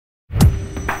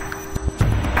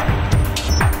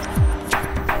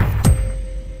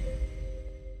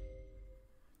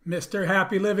Mr.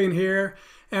 Happy Living here,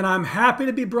 and I'm happy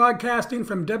to be broadcasting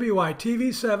from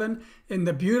WITV7 in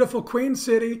the beautiful Queen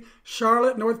City,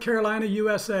 Charlotte, North Carolina,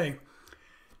 USA.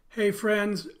 Hey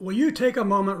friends, will you take a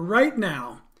moment right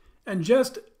now and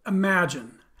just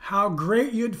imagine how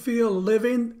great you'd feel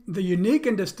living the unique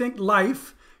and distinct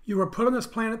life you were put on this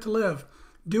planet to live,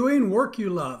 doing work you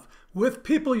love, with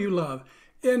people you love,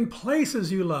 in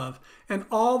places you love, and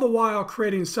all the while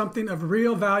creating something of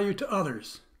real value to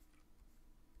others.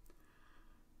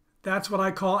 That's what I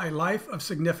call a life of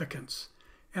significance.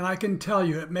 And I can tell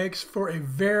you it makes for a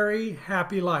very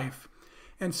happy life.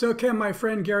 And so can my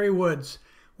friend Gary Woods.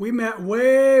 We met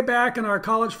way back in our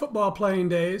college football playing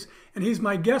days, and he's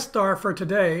my guest star for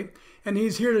today, and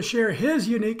he's here to share his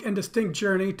unique and distinct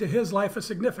journey to his life of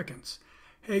significance.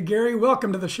 Hey Gary,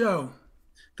 welcome to the show.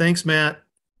 Thanks, Matt.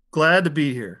 Glad to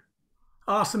be here.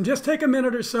 Awesome. Just take a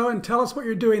minute or so and tell us what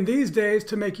you're doing these days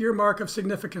to make your mark of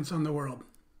significance on the world.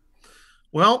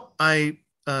 Well,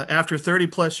 after 30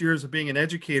 plus years of being an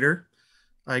educator,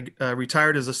 I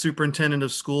retired as a superintendent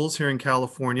of schools here in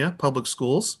California, public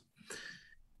schools,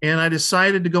 and I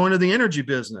decided to go into the energy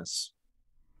business.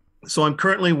 So I'm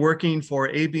currently working for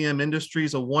ABM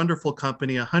Industries, a wonderful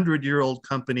company, a 100-year-old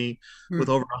company with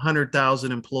over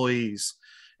 100,000 employees.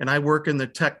 And I work in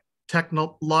the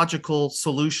technological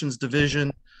solutions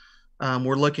division.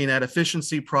 We're looking at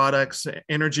efficiency products,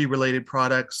 energy-related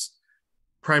products,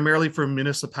 primarily for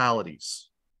municipalities.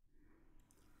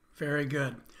 Very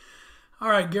good. All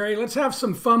right, Gary, let's have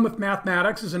some fun with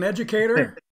mathematics. As an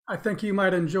educator, I think you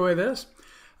might enjoy this.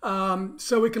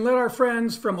 So we can let our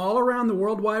friends from all around the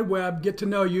World Wide Web get to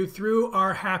know you through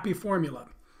our happy formula.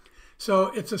 So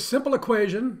it's a simple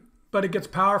equation, but it gets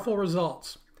powerful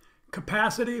results.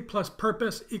 Capacity plus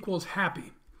purpose equals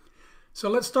happy. So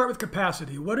let's start with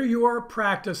capacity. What are your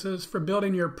practices for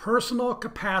building your personal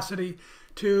capacity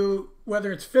to,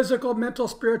 whether it's physical, mental,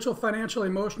 spiritual, financial,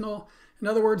 emotional? In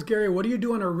other words, Gary, what do you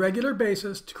do on a regular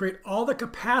basis to create all the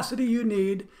capacity you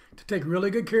need to take really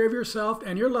good care of yourself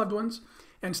and your loved ones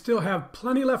and still have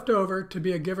plenty left over to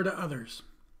be a giver to others?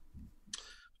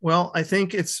 Well, I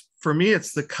think for me,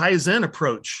 it's the Kaizen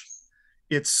approach.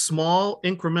 It's small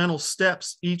incremental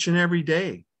steps each and every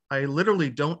day. I literally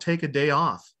don't take a day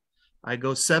off. I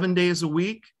go 7 days a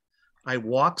week. I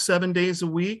walk 7 days a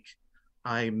week.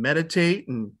 I meditate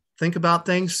and think about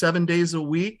things 7 days a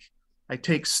week. I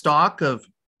take stock of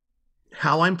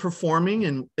how I'm performing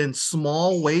and in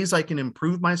small ways I can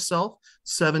improve myself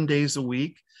 7 days a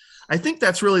week. I think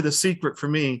that's really the secret for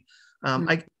me.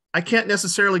 I can't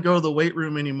necessarily go to the weight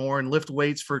room anymore and lift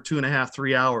weights for 2.5,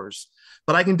 3 hours,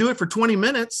 but I can do it for 20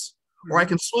 minutes, or I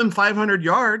can swim 500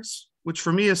 yards, which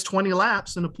for me is 20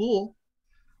 laps in a pool.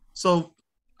 So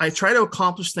I try to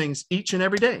accomplish things each and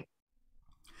every day.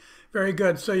 Very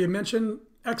good. So you mentioned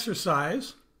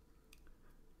exercise,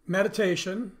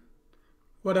 meditation.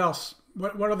 What else?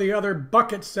 What are the other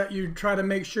buckets that you try to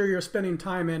make sure you're spending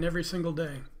time in every single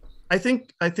day? I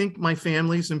think my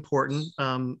family is important.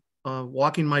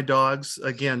 Walking my dogs,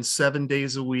 again, 7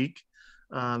 days a week.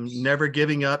 Never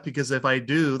giving up, because if I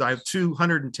do, I have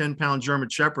 210-pound German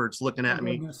Shepherds looking at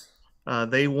me.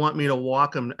 They want me to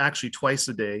walk them actually twice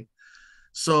a day.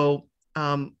 So,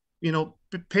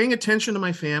 paying attention to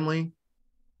my family,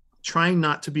 trying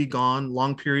not to be gone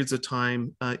long periods of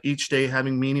time, each day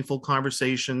having meaningful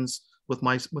conversations with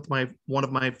one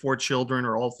of my 4 children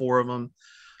or all 4 of them,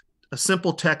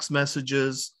 simple text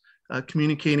messages,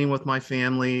 communicating with my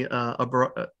family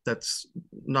that's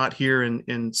not here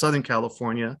in Southern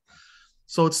California.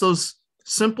 So it's those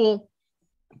simple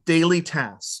daily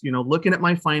tasks, looking at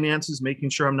my finances, making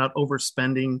sure I'm not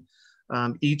overspending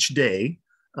each day,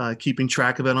 keeping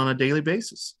track of it on a daily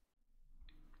basis.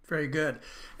 Very good.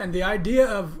 And the idea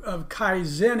of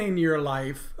Kaizening your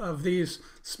life, of these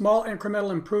small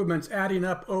incremental improvements adding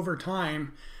up over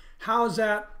time, how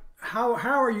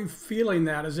are you feeling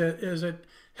that? Is it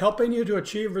helping you to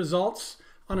achieve results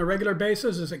on a regular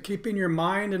basis? Is it keeping your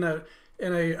mind in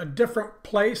a different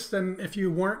place than if you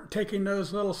weren't taking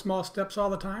those little small steps all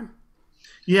the time?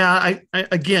 Yeah, I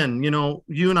again,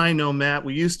 you and I know, Matt,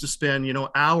 we used to spend,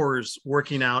 hours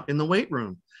working out in the weight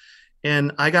room.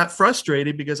 And I got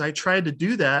frustrated because I tried to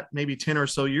do that maybe 10 or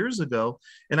so years ago,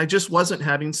 and I just wasn't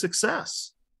having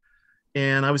success.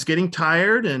 And I was getting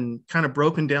tired and kind of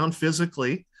broken down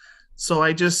physically. So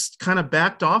I just kind of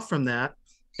backed off from that.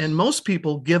 And most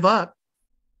people give up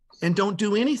and don't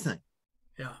do anything.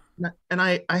 Yeah. And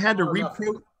I had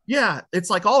to yeah,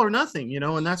 it's like all or nothing,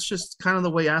 and that's just kind of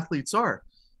the way athletes are.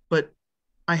 But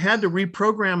I had to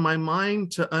reprogram my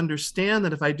mind to understand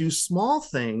that if I do small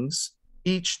things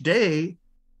each day,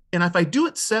 and if I do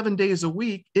it 7 days a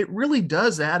week, it really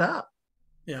does add up.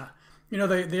 Yeah. You know,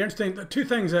 the two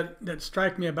things that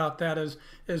strike me about that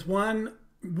is one,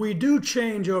 we do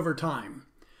change over time.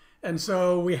 And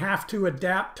so we have to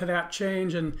adapt to that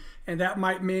change. And that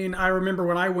might mean, I remember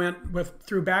when I went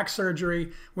through back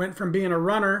surgery, went from being a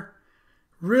runner,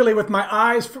 really with my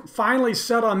eyes finally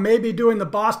set on maybe doing the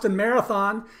Boston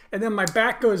Marathon, and then my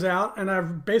back goes out and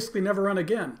I've basically never run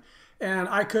again. And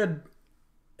I could,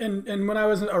 and when I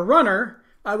was a runner,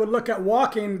 I would look at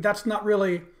walking, that's not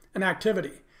really an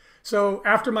activity. So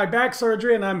after my back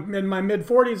surgery, and I'm in my mid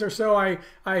 40s or so,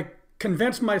 I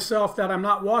convinced myself that I'm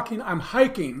not walking, I'm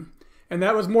hiking. And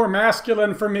that was more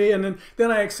masculine for me. And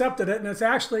then I accepted it.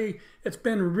 And it's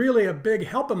been really a big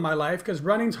help in my life because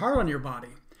running's hard on your body.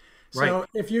 So Right.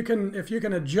 if you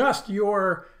can adjust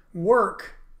your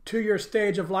work to your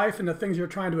stage of life and the things you're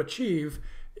trying to achieve,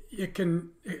 it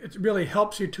really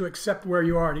helps you to accept where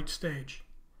you are at each stage.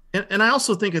 And I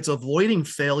also think it's avoiding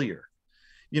failure.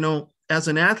 As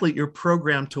an athlete, you're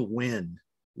programmed to win,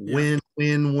 Yeah.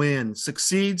 win,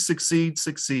 succeed, succeed,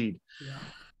 succeed. Yeah.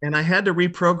 And I had to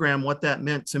reprogram what that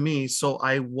meant to me so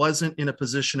I wasn't in a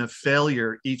position of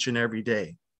failure each and every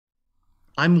day.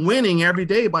 I'm winning every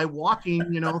day by walking,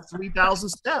 3,000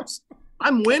 steps.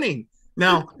 I'm winning.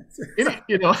 Now,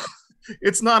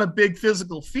 it's not a big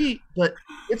physical feat, but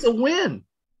it's a win.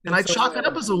 And I chalk it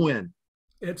up as a win.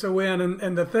 It's a win.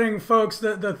 And the thing, folks,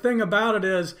 the thing about it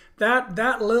is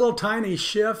that little tiny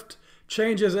shift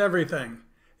changes everything.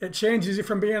 It changes you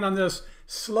from being on this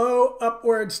slow,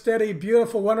 upward, steady,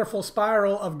 beautiful, wonderful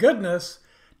spiral of goodness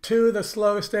to the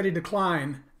slow, steady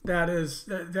decline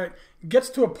that gets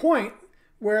to a point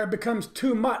where it becomes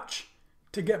too much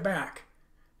to get back.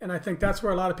 And I think that's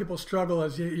where a lot of people struggle.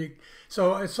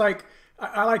 So it's like,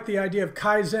 I like the idea of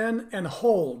Kaizen and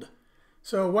hold.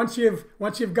 So once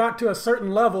you've got to a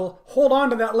certain level, hold on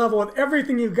to that level with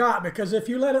everything you got, because if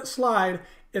you let it slide,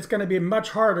 it's going to be much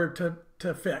harder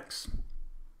to fix.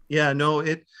 Yeah, no,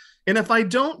 and if I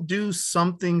don't do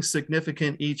something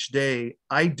significant each day,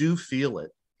 I do feel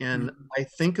it and I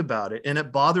think about it and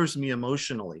it bothers me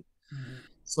emotionally.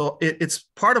 So it's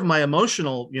part of my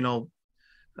emotional,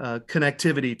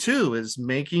 connectivity too, is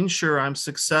making sure I'm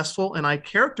successful. And I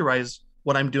characterize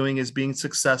what I'm doing as being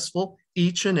successful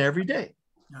each and every day.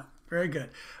 Yeah, very good.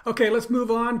 Okay, let's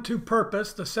move on to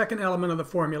purpose, the second element of the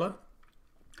formula.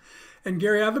 And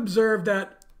Gary, I've observed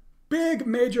that big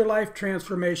major life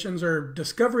transformations or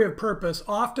discovery of purpose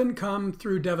often come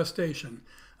through devastation.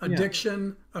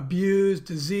 Addiction, abuse,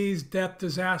 disease, death,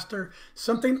 disaster.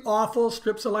 Something awful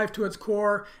strips a life to its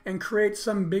core and creates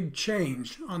some big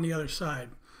change on the other side.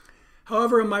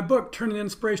 However, in my book, Turning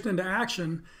Inspiration into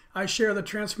Action, I share the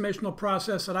transformational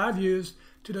process that I've used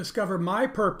to discover my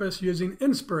purpose using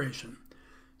inspiration.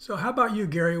 So how about you,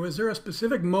 Gary? Was there a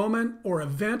specific moment or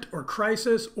event or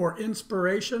crisis or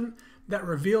inspiration that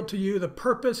revealed to you the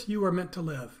purpose you were meant to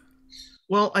live?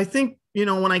 Well, I think,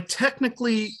 when I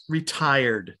technically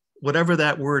retired, whatever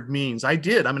that word means, I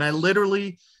did. I mean, I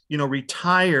literally,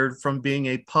 retired from being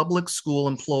a public school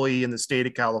employee in the state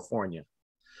of California.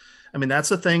 I mean, that's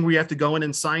the thing where you have to go in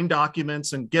and sign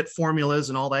documents and get formulas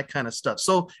and all that kind of stuff.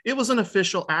 So it was an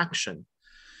official action.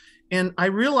 And I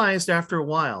realized after a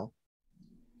while,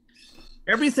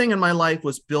 everything in my life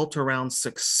was built around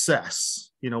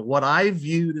success. What I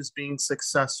viewed as being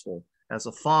successful as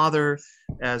a father,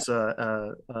 as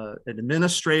an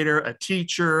administrator, a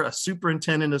teacher, a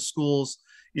superintendent of schools,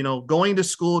 going to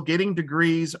school, getting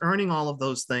degrees, earning all of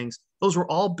those things. Those were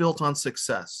all built on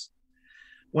success.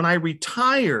 When I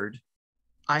retired,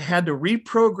 I had to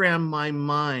reprogram my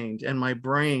mind and my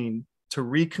brain to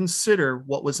reconsider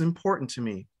what was important to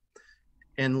me.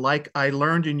 And like I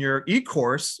learned in your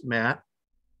e-course, Matt,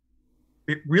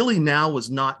 it really now was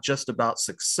not just about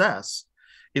success.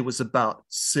 It was about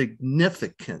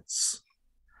significance.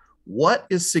 What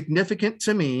is significant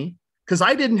to me? Because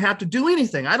I didn't have to do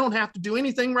anything. I don't have to do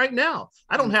anything right now.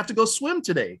 I don't have to go swim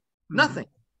today. Nothing.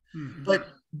 But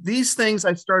these things,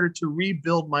 I started to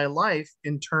rebuild my life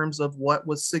in terms of what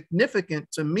was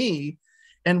significant to me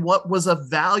and what was of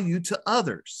value to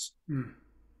others.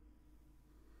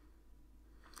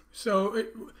 So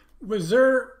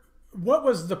what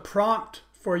was the prompt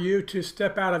for you to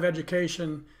step out of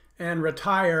education and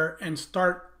retire and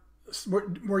start?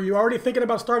 Were you already thinking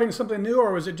about starting something new,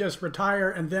 or was it just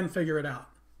retire and then figure it out?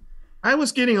 I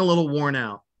was getting a little worn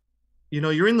out.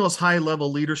 You're in those high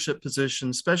level leadership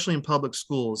positions, especially in public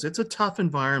schools. It's a tough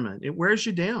environment. It wears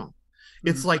you down.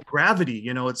 It's like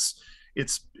gravity,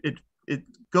 it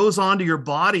goes onto your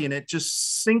body and it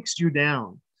just sinks you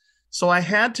down. So I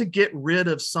had to get rid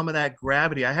of some of that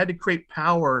gravity. I had to create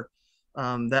power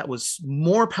that was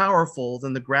more powerful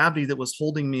than the gravity that was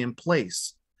holding me in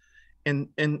place.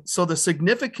 And so the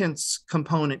significance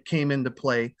component came into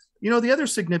play. The other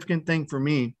significant thing for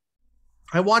me,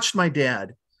 I watched my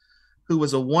dad, who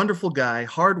was a wonderful guy,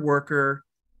 hard worker,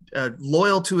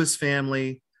 loyal to his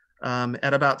family.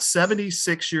 At about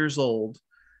 76 years old,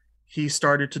 he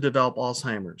started to develop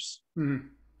Alzheimer's. Mm.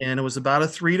 And it was about a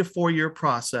 3 to 4 year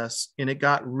process. And it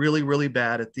got really, really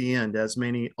bad at the end, as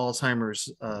many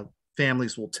Alzheimer's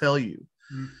families will tell you,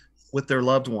 with their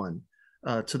loved one,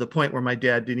 to the point where my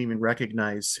dad didn't even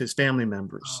recognize his family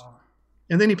members. Oh.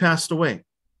 And then he passed away.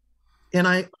 And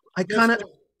I kind of...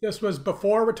 This was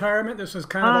before retirement? This was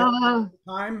kind of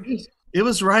time? It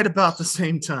was right about the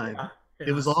same time. Yeah. Yeah.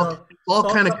 It was all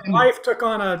kind of... Life took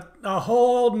on a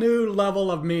whole new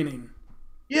level of meaning.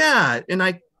 Yeah. And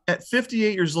at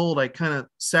 58 years old, I kind of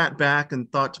sat back and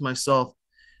thought to myself,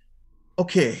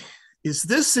 okay, is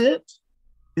this it?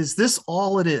 Is this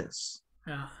all it is?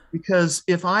 Yeah. Because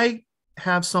if I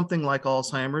have something like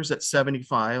Alzheimer's at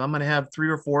 75, I'm going to have 3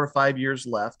 or 4 or 5 years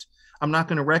left. I'm not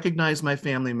going to recognize my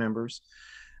family members.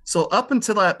 So up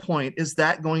until that point, is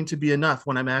that going to be enough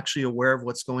when I'm actually aware of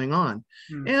what's going on?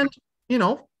 And,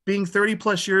 being 30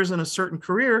 plus years in a certain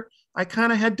career, I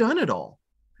kind of had done it all.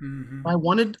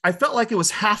 Mm-hmm. I felt like it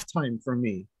was halftime for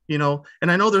me, and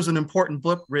I know there's an important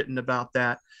book written about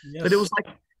that, yes. But it was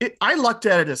like, I looked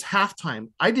at it as halftime.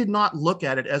 I did not look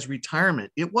at it as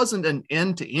retirement. It wasn't an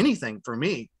end to anything for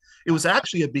me. It was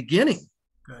actually a beginning.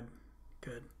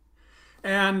 Good.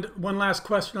 And one last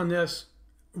question on this.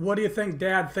 What do you think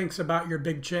Dad thinks about your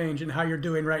big change and how you're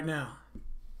doing right now?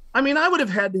 I mean, I would have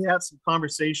had to have some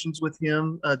conversations with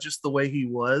him just the way he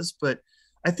was, but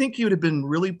I think he would have been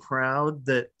really proud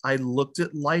that I looked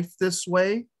at life this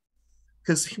way,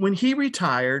 because when he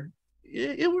retired,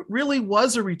 it really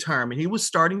was a retirement. He was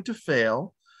starting to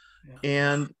fail,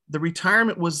 and the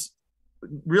retirement was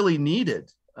really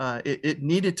needed. It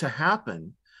needed to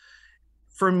happen.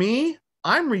 For me,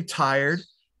 I'm retired,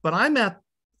 but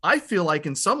I feel like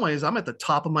in some ways I'm at the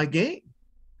top of my game.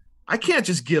 I can't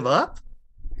just give up.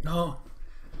 No,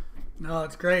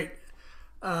 it's great.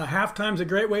 Halftime's a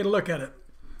great way to look at it.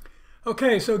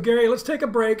 Okay, so Gary, let's take a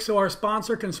break so our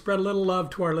sponsor can spread a little love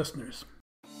to our listeners.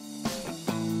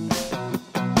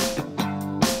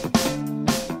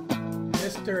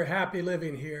 Mr. Happy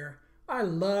Living here. I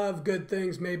love good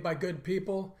things made by good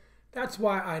people. That's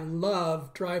why I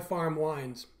love Dry Farm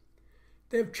Wines.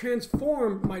 They've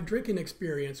transformed my drinking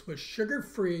experience with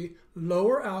sugar-free,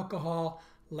 lower alcohol,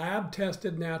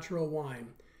 lab-tested natural wine.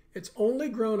 It's only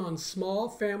grown on small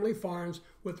family farms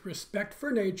with respect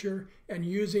for nature and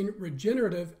using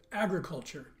regenerative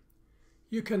agriculture.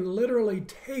 You can literally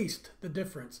taste the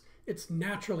difference. It's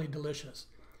naturally delicious.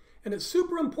 And it's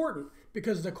super important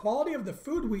because the quality of the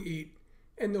food we eat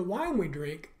and the wine we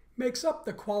drink makes up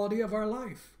the quality of our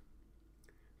life.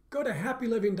 Go to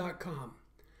happyliving.com.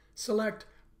 Select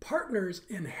Partners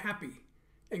in Happy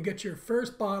and get your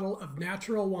first bottle of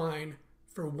natural wine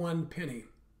for 1 penny.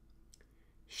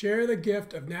 Share the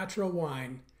gift of natural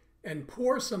wine and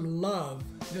pour some love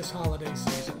this holiday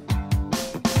season.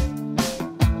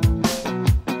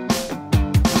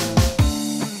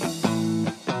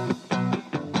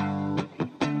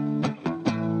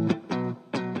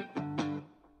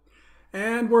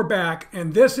 And we're back,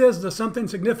 and this is the Something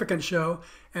Significant Show,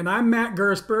 and I'm Matt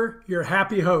Gersper, your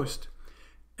happy host.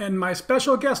 And my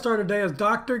special guest star today is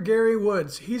Dr. Gary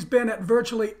Woods. He's been at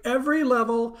virtually every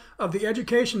level of the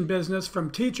education business,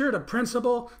 from teacher to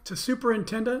principal to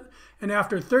superintendent. And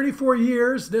after 34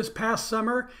 years this past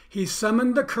summer, he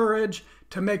summoned the courage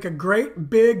to make a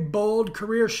great, big, bold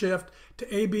career shift to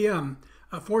ABM,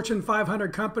 a Fortune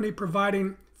 500 company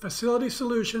providing facility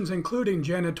solutions including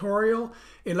janitorial,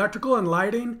 electrical and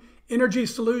lighting, energy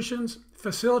solutions,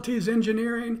 facilities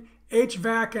engineering,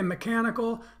 HVAC and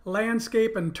mechanical,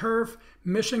 landscape and turf,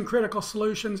 mission-critical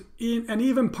solutions, and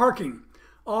even parking,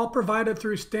 all provided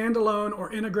through standalone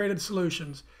or integrated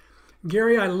solutions.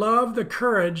 Gary, I love the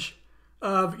courage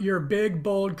of your big,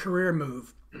 bold career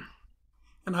move.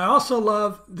 And I also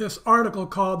love this article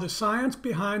called The Science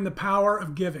Behind the Power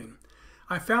of Giving.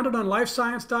 I found it on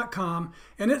lifescience.com,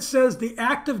 and it says the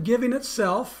act of giving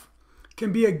itself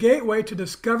can be a gateway to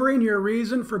discovering your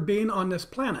reason for being on this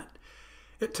planet.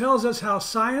 It tells us how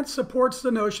science supports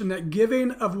the notion that giving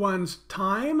of one's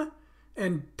time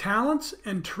and talents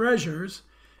and treasures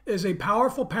is a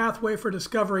powerful pathway for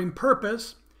discovering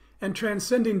purpose and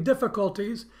transcending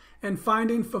difficulties and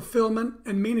finding fulfillment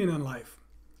and meaning in life.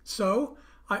 So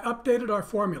I updated our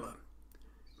formula.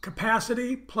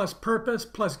 Capacity plus purpose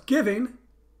plus giving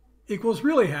equals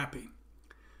really happy.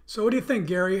 So what do you think,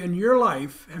 Gary? In your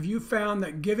life, have you found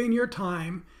that giving your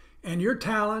time and your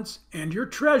talents and your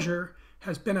treasure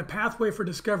has been a pathway for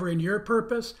discovering your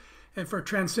purpose and for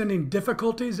transcending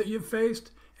difficulties that you've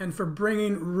faced and for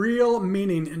bringing real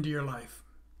meaning into your life.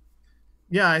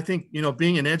 Yeah, I think,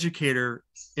 being an educator,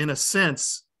 in a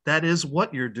sense, that is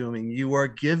what you're doing. You are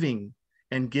giving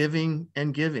and giving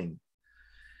and giving.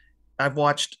 I've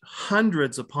watched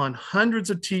hundreds upon hundreds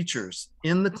of teachers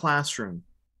in the classroom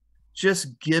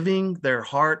just giving their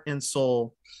heart and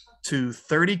soul to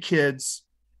 30 kids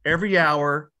every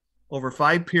hour over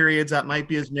 5 periods. That might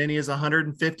be as many as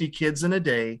 150 kids in a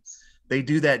day. They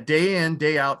do that day in,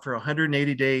 day out for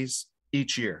 180 days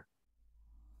each year.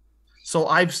 So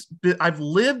I've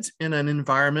lived in an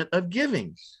environment of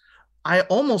giving. I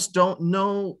almost don't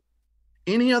know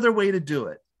any other way to do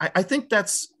it. I think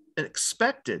that's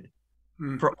expected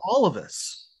for all of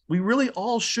us. We really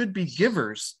all should be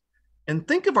givers and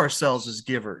think of ourselves as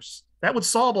givers. That would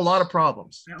solve a lot of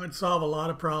problems. That would solve a lot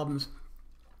of problems.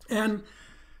 And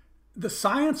the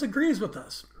science agrees with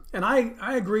us. And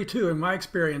I agree too, in my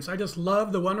experience. I just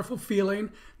love the wonderful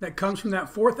feeling that comes from that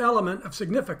fourth element of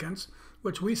significance,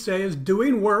 which we say is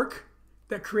doing work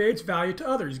that creates value to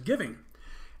others, giving.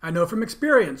 I know from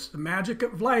experience, the magic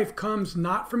of life comes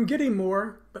not from getting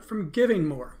more, but from giving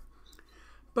more.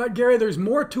 But Gary, there's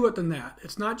more to it than that.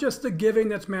 It's not just the giving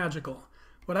that's magical.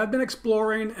 What I've been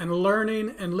exploring and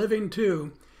learning and living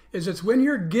too is it's when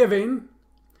you're giving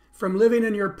from living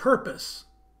in your purpose,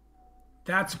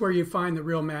 that's where you find the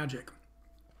real magic.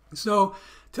 So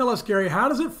tell us, Gary, how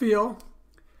does it feel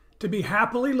to be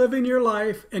happily living your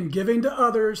life and giving to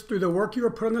others through the work you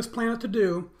were put on this planet to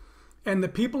do, and the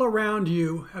people around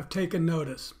you have taken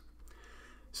notice?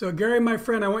 So Gary, my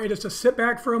friend, I want you just to sit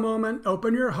back for a moment,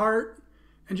 open your heart,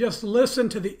 and just listen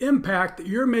to the impact that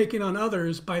you're making on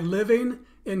others by living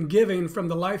and giving from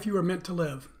the life you were meant to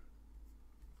live.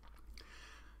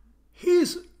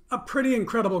 He's a pretty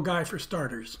incredible guy for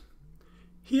starters.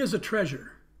 He is a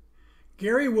treasure.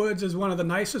 Gary Woods is one of the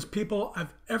nicest people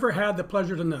I've ever had the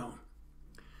pleasure to know.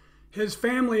 His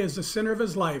family is the center of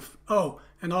his life. Oh,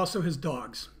 and also his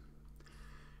dogs.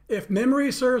 If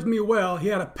memory serves me well, he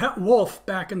had a pet wolf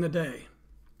back in the day.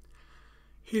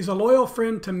 He's a loyal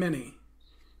friend to many.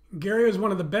 Gary is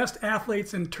one of the best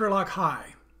athletes in Turlock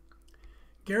High.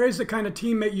 Gary's the kind of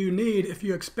teammate you need if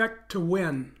you expect to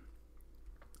win.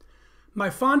 My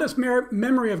fondest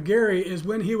memory of Gary is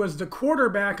when he was the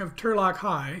quarterback of Turlock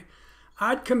High.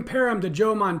 I'd compare him to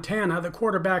Joe Montana, the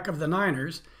quarterback of the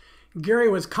Niners. Gary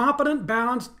was competent,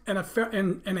 balanced, and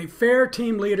a fair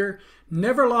team leader,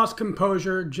 never lost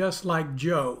composure, just like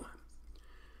Joe.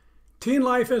 Teen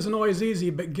life isn't always easy,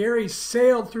 but Gary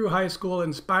sailed through high school,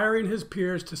 inspiring his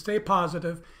peers to stay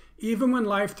positive, even when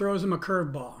life throws him a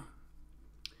curveball.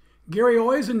 Gary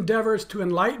always endeavors to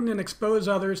enlighten and expose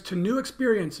others to new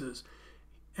experiences,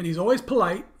 and he's always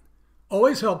polite,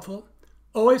 always helpful,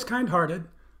 always kind-hearted,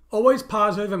 always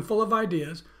positive and full of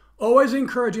ideas, always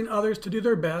encouraging others to do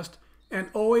their best, and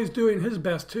always doing his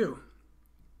best too.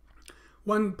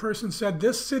 One person said,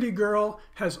 "This city girl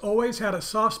has always had a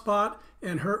soft spot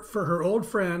for her old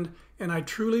friend, and I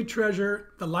truly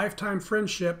treasure the lifetime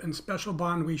friendship and special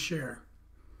bond we share."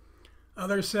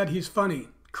 Others said he's funny,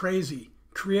 crazy,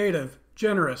 creative,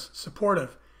 generous,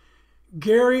 supportive.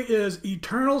 Gary is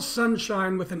eternal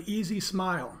sunshine with an easy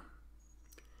smile.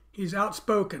 He's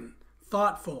outspoken,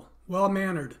 thoughtful,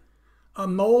 well-mannered, a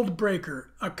mold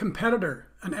breaker, a competitor,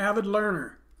 an avid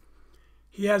learner.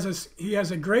 He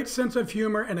has a great sense of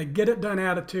humor and a get-it-done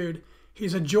attitude.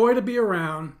 He's a joy to be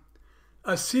around,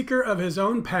 a seeker of his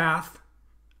own path,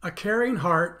 a caring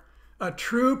heart, a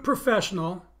true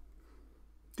professional,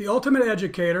 the ultimate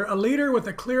educator, a leader with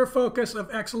a clear focus of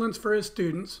excellence for his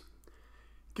students.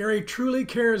 Gary truly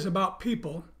cares about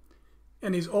people,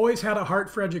 and he's always had a heart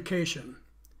for education.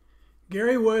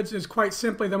 Gary Woods is quite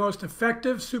simply the most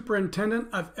effective superintendent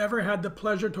I've ever had the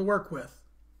pleasure to work with.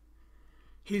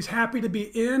 He's happy to be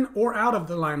in or out of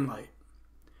the limelight.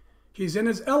 He's in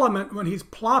his element when he's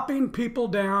plopping people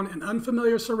down in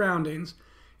unfamiliar surroundings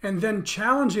and then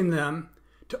challenging them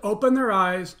to open their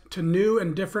eyes to new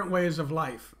and different ways of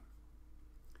life.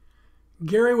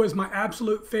 Gary was my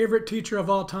absolute favorite teacher of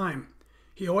all time.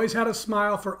 He always had a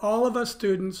smile for all of us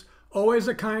students, always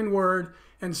a kind word,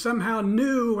 and somehow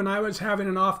knew when I was having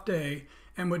an off day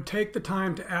and would take the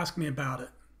time to ask me about it.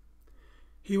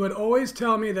 He would always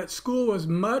tell me that school was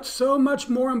so much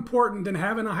more important than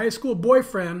having a high school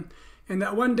boyfriend, and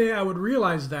that one day I would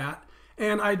realize that.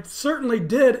 And I certainly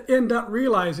did end up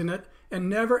realizing it, and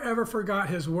never ever forgot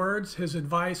his words, his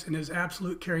advice, and his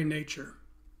absolute caring nature.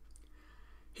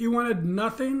 He wanted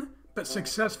nothing but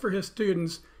success for his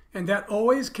students, and that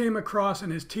always came across in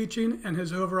his teaching and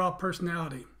his overall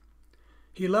personality.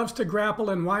 He loves to grapple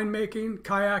in winemaking,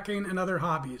 kayaking, and other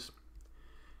hobbies.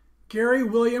 Gary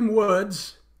William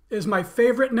Woods is my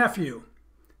favorite nephew.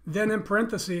 Then in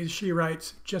parentheses, she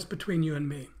writes, just between you and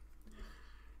me.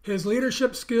 His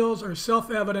leadership skills are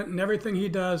self-evident in everything he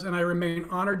does, and I remain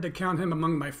honored to count him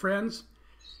among my friends.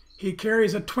 He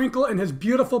carries a twinkle in his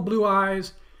beautiful blue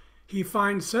eyes. He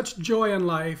finds such joy in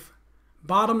life.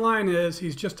 Bottom line is,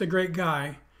 he's just a great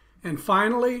guy. And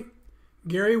finally,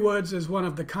 Gary Woods is one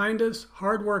of the kindest,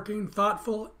 hardworking,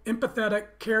 thoughtful, empathetic,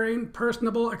 caring,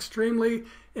 personable, extremely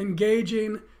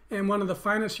engaging, and one of the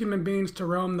finest human beings to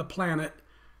roam the planet.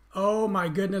 Oh my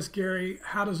goodness, Gary,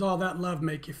 how does all that love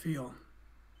make you feel?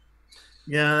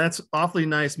 Yeah, that's awfully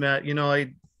nice, Matt. You know,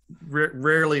 I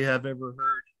rarely have ever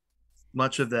heard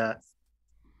much of that.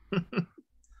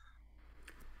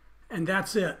 And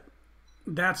that's it.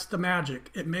 That's the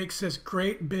magic. It makes this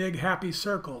great, big, happy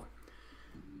circle.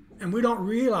 And we don't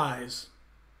realize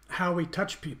how we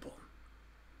touch people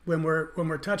when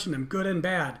we're touching them, good and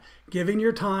bad. Giving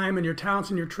your time and your talents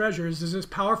and your treasures is this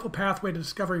powerful pathway to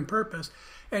discovering purpose.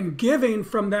 And giving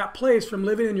from that place, from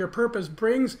living in your purpose,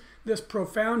 brings this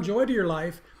profound joy to your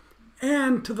life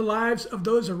and to the lives of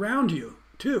those around you,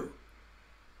 too.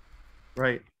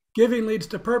 Right. Giving leads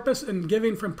to purpose, and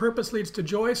giving from purpose leads to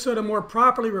joy. So to more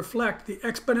properly reflect the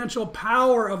exponential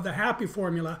power of the happy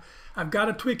formula, I've got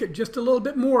to tweak it just a little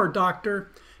bit more,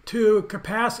 doctor, to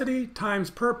capacity times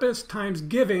purpose times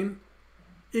giving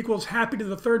equals happy to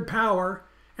the third power,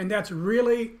 and that's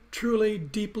really, truly,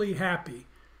 deeply happy.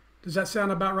 Does that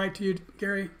sound about right to you,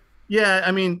 Gary? Yeah,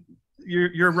 I mean,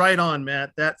 you're right on,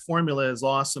 Matt. That formula is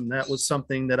awesome. That was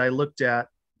something that I looked at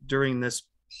during this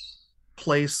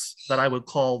place that I would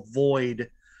call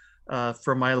void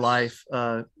for my life,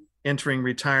 entering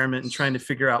retirement and trying to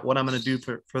figure out what I'm going to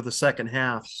do for the second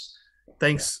half.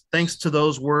 Thanks to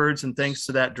those words and thanks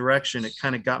to that direction, it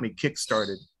kind of got me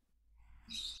kick-started.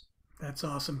 That's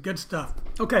awesome. Good stuff.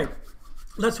 Okay,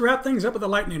 let's wrap things up with a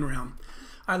lightning round.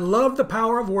 I love the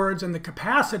power of words and the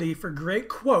capacity for great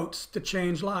quotes to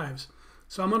change lives.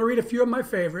 So I'm going to read a few of my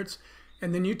favorites,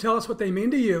 and then you tell us what they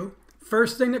mean to you.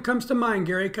 First thing that comes to mind,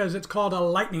 Gary, because it's called a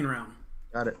lightning round.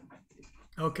 Got it.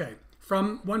 Okay,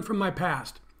 from my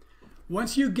past.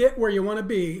 Once you get where you want to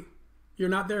be, you're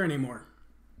not there anymore.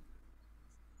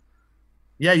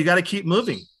 Yeah, you got to keep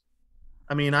moving.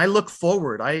 I mean, I look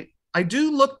forward. I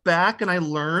do look back and I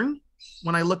learn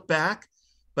when I look back,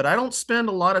 but I don't spend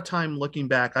a lot of time looking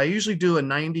back. I usually do a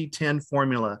 90-10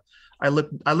 formula. I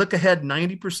look ahead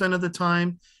 90% of the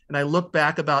time, and I look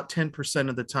back about 10%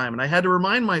 of the time. And I had to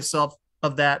remind myself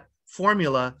of that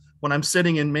formula when I'm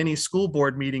sitting in many school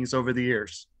board meetings over the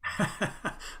years.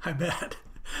 I bet.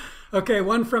 Okay,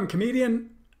 one from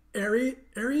comedian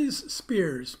Aries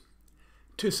Spears.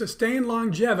 To sustain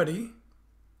longevity,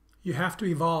 you have to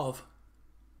evolve.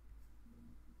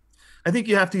 I think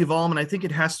you have to evolve, and I think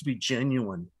it has to be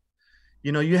genuine.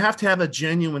 You know, you have to have a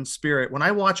genuine spirit. When I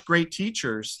watch great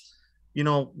teachers, you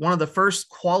know, one of the first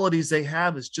qualities they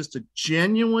have is just a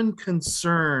genuine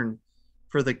concern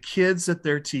for the kids that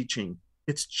they're teaching.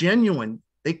 It's genuine.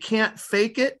 They can't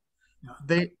fake it.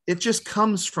 It just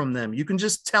comes from them. You can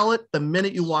just tell it the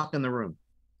minute you walk in the room.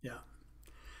 Yeah.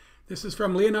 This is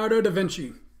from Leonardo da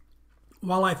Vinci.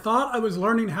 While I thought I was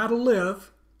learning how to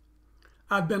live,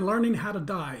 I've been learning how to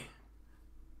die.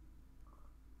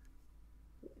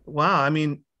 Wow. I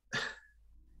mean,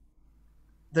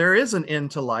 there is an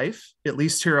end to life, at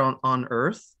least here on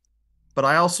Earth, but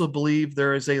I also believe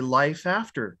there is a life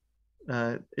after.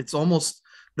 It's almost,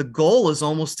 the goal is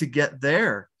almost to get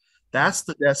there. That's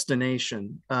the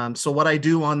destination. So what I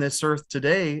do on this earth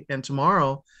today and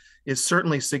tomorrow is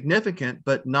certainly significant,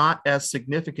 but not as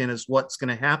significant as what's going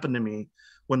to happen to me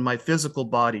when my physical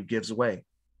body gives way.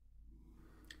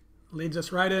 Leads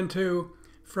us right into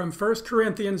from 1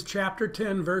 Corinthians chapter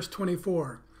 10, verse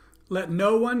 24. Let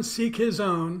no one seek his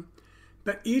own,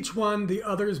 but each one the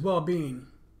other's well-being.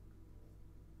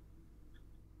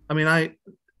 I mean,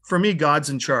 for me, God's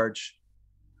in charge.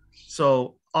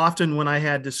 So often when I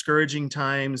had discouraging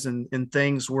times and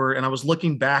things were, and I was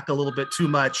looking back a little bit too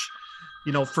much,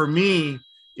 you know, for me,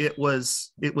 it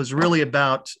was really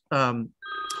about,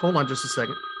 hold on just a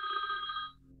second.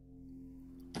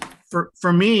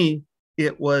 For me,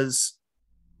 it was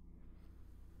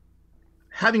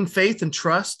having faith and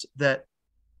trust that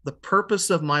the purpose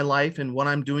of my life and what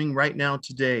I'm doing right now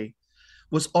today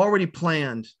was already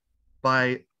planned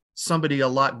by somebody a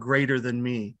lot greater than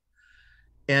me.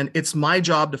 And it's my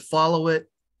job to follow it,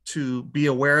 to be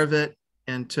aware of it,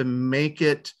 and to make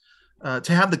it,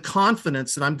 to have the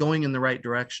confidence that I'm going in the right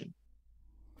direction.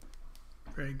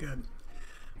 Very good.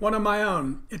 One of my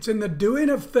own. It's in the doing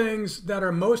of things that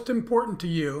are most important to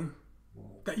you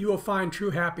that you will find true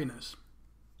happiness.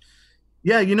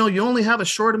 Yeah, you only have a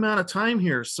short amount of time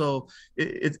here, so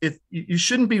you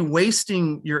shouldn't be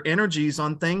wasting your energies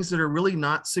on things that are really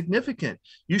not significant.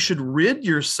 You should rid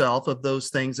yourself of those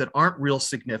things that aren't real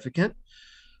significant.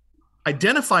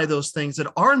 Identify those things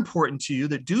that are important to you,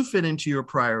 that do fit into your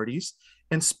priorities,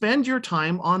 and spend your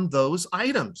time on those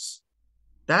items.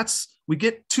 We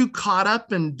get too caught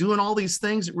up in doing all these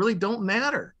things that really don't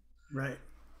matter. Right.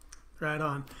 Right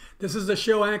on. This is the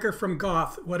show anchor from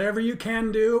Goth. Whatever you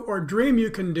can do or dream you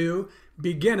can do,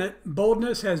 begin it.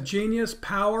 Boldness has genius,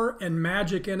 power, and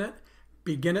magic in it.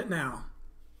 Begin it now.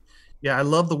 Yeah, I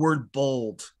love the word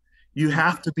bold. You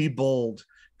have to be bold.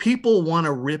 People want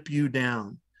to rip you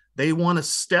down. They want to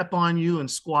step on you and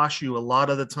squash you a lot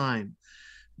of the time.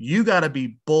 You got to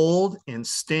be bold and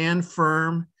stand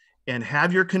firm and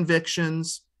have your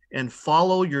convictions and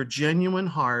follow your genuine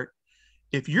heart.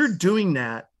 If you're doing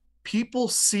that, people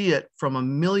see it from a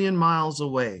million miles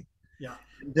away. Yeah.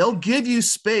 They'll give you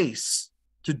space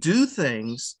to do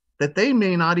things that they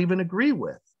may not even agree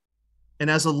with.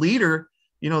 And as a leader,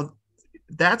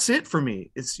 that's it for me.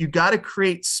 You got to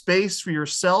create space for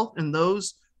yourself and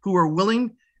those who are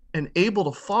willing and able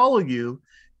to follow you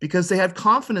because they have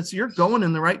confidence you're going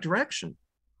in the right direction.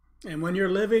 And when you're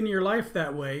living your life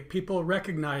that way, people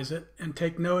recognize it and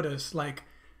take notice, like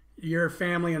your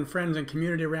family and friends and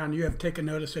community around you have taken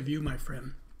notice of you, my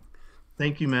friend.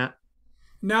 Thank you, Matt.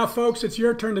 Now, folks, it's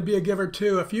your turn to be a giver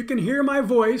too. If you can hear my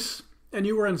voice and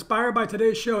you were inspired by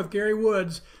today's show with Gary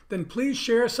Woods, then please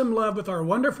share some love with our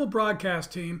wonderful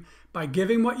broadcast team by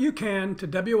giving what you can to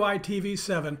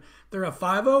WITV7. They're a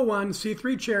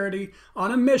 501c3 charity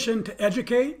on a mission to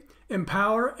educate,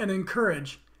 empower, and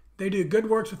encourage. They do good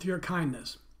works with your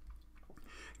kindness.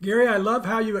 Gary, I love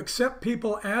how you accept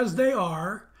people as they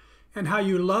are and how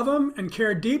you love them and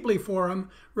care deeply for them,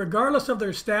 regardless of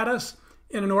their status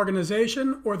in an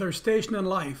organization or their station in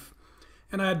life.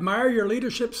 And I admire your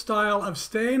leadership style of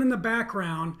staying in the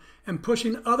background and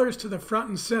pushing others to the front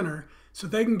and center so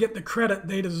they can get the credit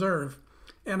they deserve.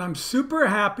 And I'm super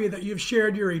happy that you've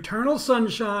shared your eternal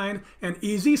sunshine and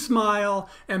easy smile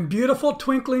and beautiful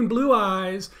twinkling blue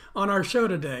eyes on our show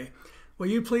today. Will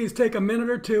you please take a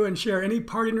minute or two and share any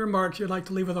parting remarks you'd like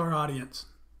to leave with our audience?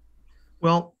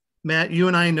 Well, Matt, you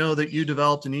and I know that you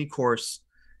developed an e-course,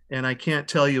 and I can't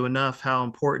tell you enough how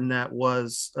important that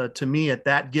was to me at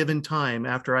that given time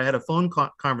after I had a phone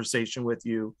conversation with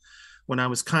you when I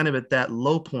was kind of at that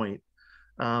low point.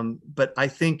 But I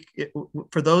think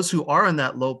for those who are in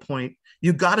that low point,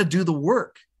 you got to do the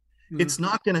work. Mm-hmm. It's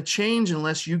not going to change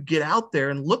unless you get out there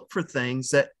and look for things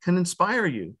that can inspire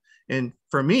you. And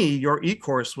for me, your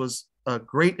e-course was a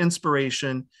great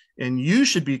inspiration, and you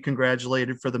should be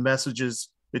congratulated for the messages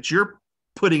that you're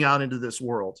putting out into this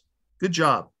world. Good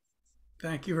job.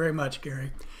 Thank you very much,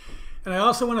 Gary. And I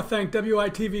also want to thank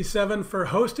WITV7 for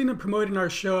hosting and promoting our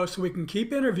show so we can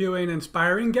keep interviewing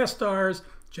inspiring guest stars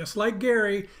just like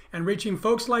Gary and reaching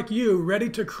folks like you ready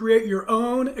to create your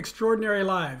own extraordinary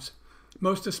lives.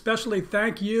 Most especially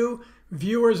thank you,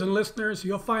 viewers and listeners.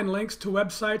 You'll find links to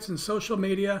websites and social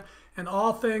media and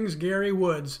all things Gary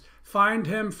Woods. Find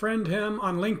him, friend him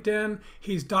on LinkedIn.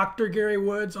 He's Dr. Gary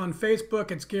Woods. On Facebook,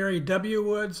 it's Gary W.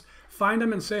 Woods. Find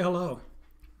him and say hello.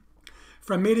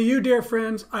 From me to you, dear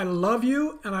friends, I love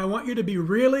you and I want you to be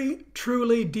really,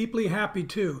 truly, deeply happy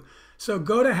too. So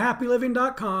go to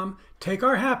happyliving.com, take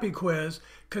our happy quiz,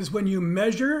 because when you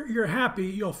measure your happy,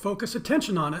 you'll focus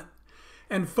attention on it.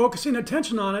 And focusing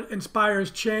attention on it inspires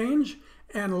change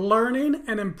and learning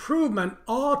and improvement,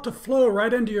 all to flow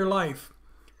right into your life.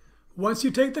 Once you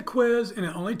take the quiz, and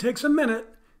it only takes a minute,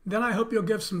 then I hope you'll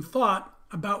give some thought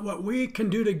about what we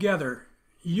can do together,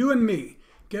 you and me.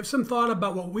 Give some thought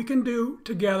about what we can do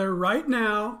together right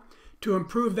now to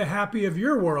improve the happy of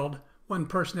your world, one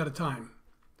person at a time.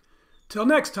 Till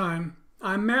next time,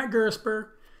 I'm Matt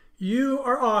Gersper. You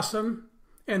are awesome,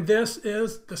 and this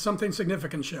is the Something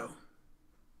Significant Show.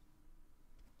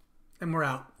 And we're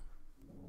out.